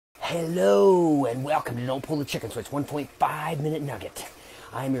Hello and welcome to Don't Pull the Chicken Switch 1.5 Minute Nugget.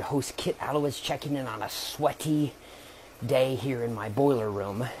 I am your host Kit Alowitz, checking in on a sweaty day here in my boiler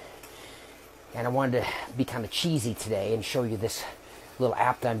room. And I wanted to be kind of cheesy today and show you this little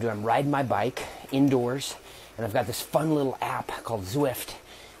app that I'm doing. I'm riding my bike indoors, and I've got this fun little app called Zwift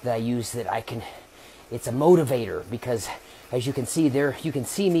that I use that it's a motivator, because as you can see there, you can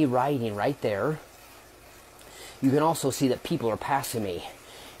see me riding right there. You can also see that people are passing me.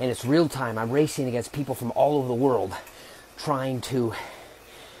 And it's real time. I'm racing against people from all over the world, trying to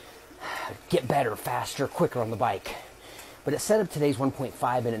get better, faster, quicker on the bike. But it set up today's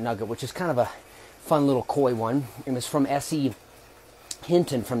 1.5 minute nugget, which is kind of a fun little coy one. It was from S.E.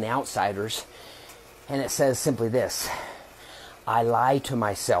 Hinton from The Outsiders. And it says simply this: I lie to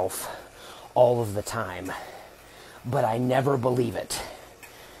myself all of the time, but I never believe it.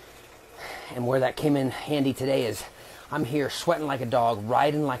 And where that came in handy today is I'm here sweating like a dog,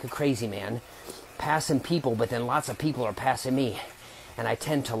 riding like a crazy man, passing people, but then lots of people are passing me. And I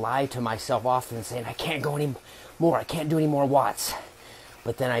tend to lie to myself often, saying, I can't go any more, I can't do any more watts.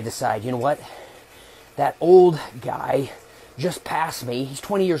 But then I decide, you know what? That old guy just passed me. He's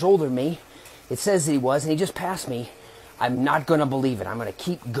 20 years older than me. It says that he was, and he just passed me. I'm not going to believe it. I'm going to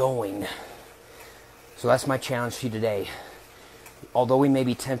keep going. So that's my challenge to you today. Although we may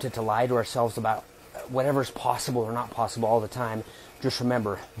be tempted to lie to ourselves about whatever's possible or not possible all the time, just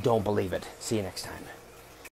remember, don't believe it. See you next time.